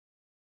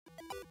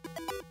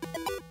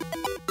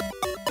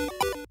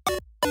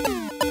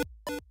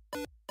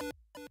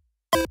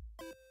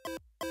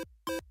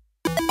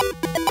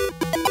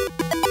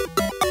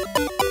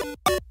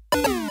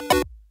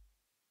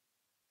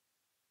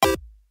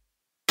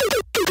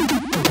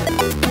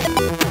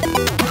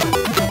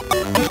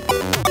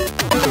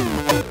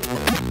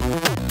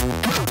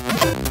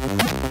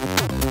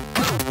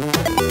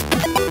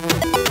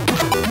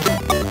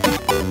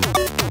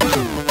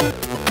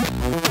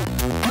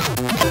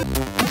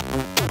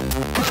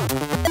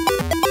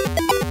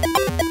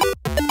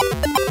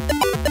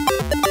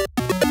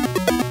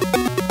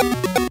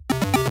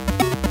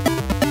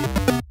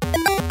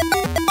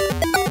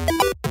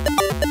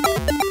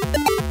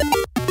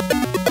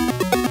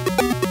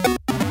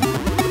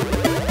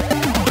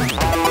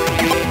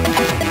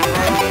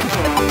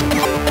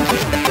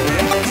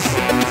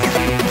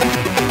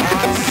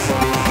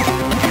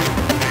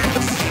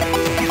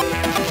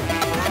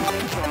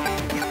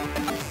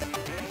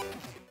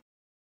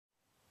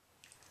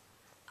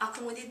A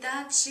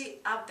comunidade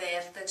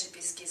aberta de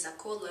pesquisa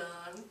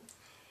Colearn,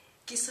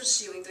 que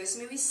surgiu em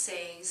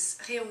 2006,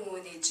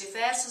 reúne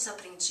diversos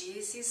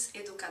aprendizes,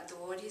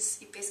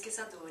 educadores e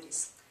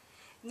pesquisadores.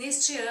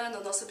 Neste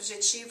ano, nosso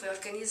objetivo é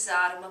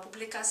organizar uma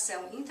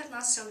publicação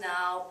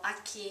internacional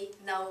aqui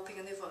na Open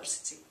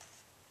University.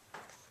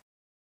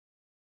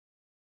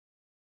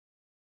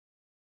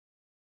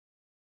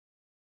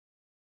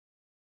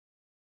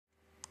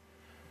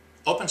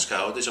 Open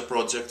Scout is a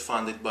project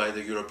funded by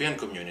the European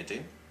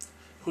Community,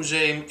 whose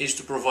aim is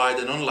to provide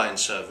an online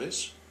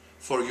service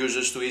for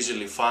users to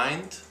easily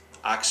find,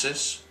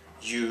 access,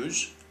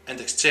 use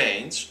and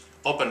exchange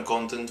open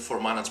content for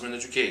management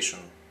education.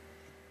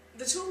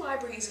 The tool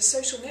library is a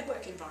social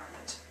network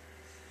environment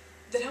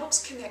that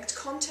helps connect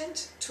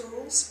content,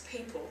 tools,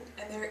 people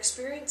and their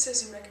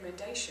experiences and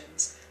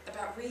recommendations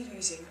about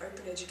reusing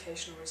open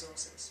educational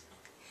resources.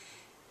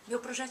 Meu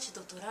projeto de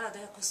doutorado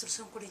é a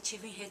construção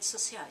coletiva em redes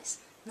sociais.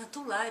 Na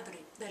Tool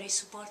Library, darei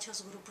suporte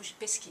aos grupos de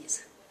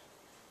pesquisa.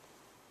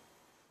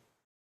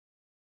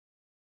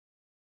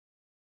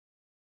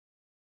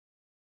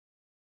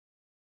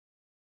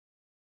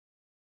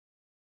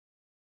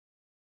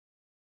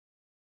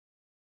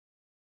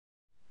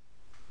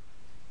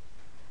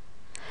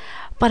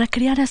 Para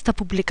criar esta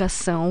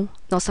publicação,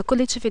 nossa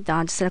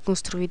coletividade será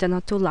construída na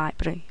Tool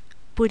Library.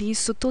 Por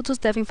isso, todos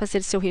devem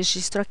fazer seu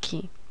registro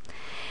aqui.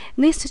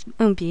 Neste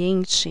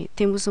ambiente,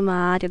 temos uma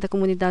área da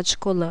comunidade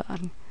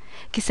Colearn,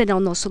 que será o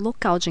nosso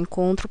local de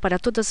encontro para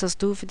todas as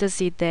dúvidas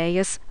e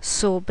ideias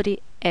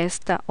sobre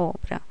esta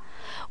obra.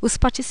 Os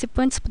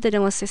participantes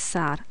poderão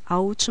acessar a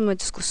última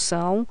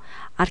discussão,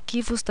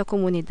 arquivos da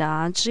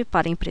comunidade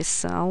para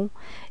impressão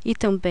e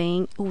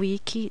também o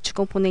wiki de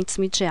componentes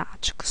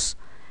midiáticos.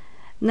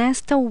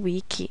 Nesta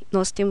wiki,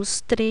 nós temos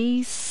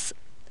três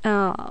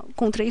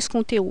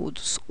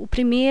conteúdos. O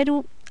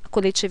primeiro, a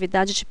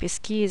coletividade de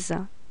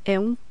pesquisa, é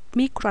um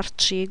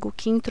microartigo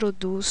que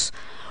introduz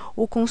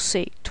o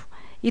conceito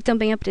e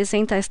também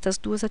apresenta estas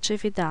duas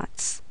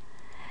atividades.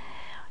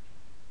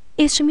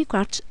 Este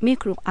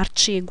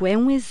microartigo é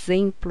um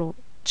exemplo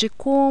de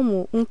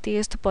como um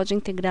texto pode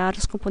integrar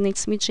os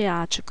componentes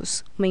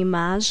midiáticos, uma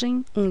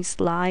imagem, um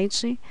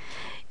slide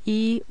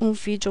e um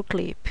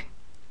videoclipe.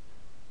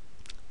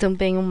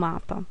 Também um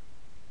mapa.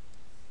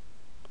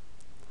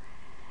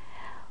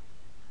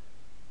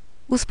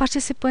 Os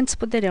participantes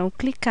poderão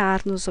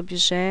clicar nos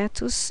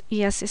objetos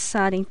e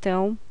acessar,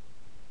 então,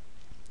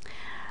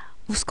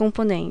 os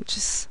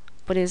componentes.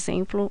 Por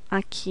exemplo,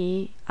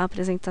 aqui a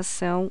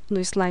apresentação no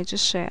slide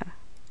share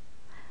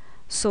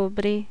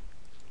sobre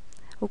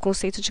o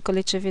conceito de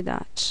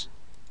coletividade.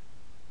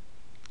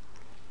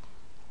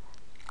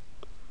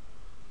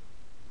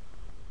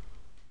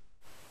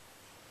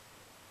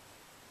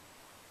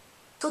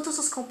 Todos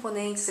os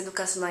componentes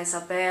educacionais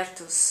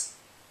abertos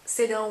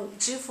serão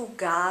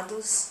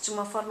divulgados de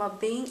uma forma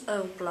bem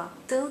ampla,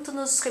 tanto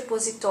nos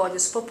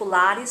repositórios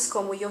populares,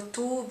 como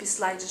YouTube,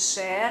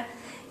 SlideShare,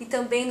 e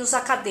também nos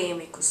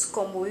acadêmicos,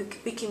 como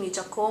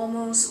Wikimedia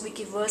Commons,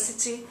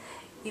 Wikiversity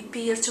e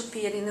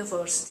Peer-to-Peer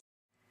University.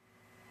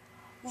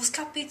 Os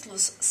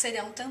capítulos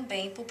serão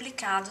também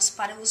publicados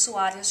para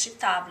usuários de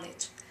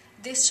tablet.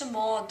 Deste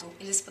modo,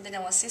 eles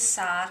poderão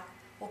acessar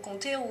o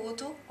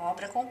conteúdo,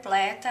 obra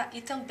completa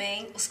e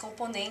também os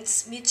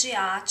componentes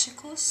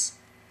midiáticos,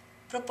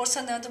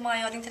 proporcionando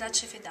maior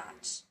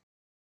interatividade.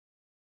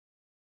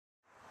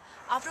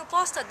 A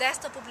proposta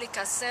desta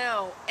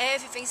publicação é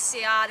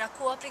vivenciar a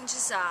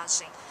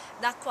coaprendizagem,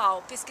 na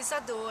qual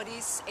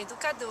pesquisadores,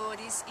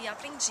 educadores e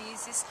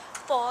aprendizes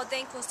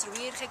podem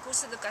construir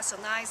recursos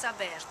educacionais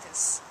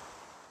abertos.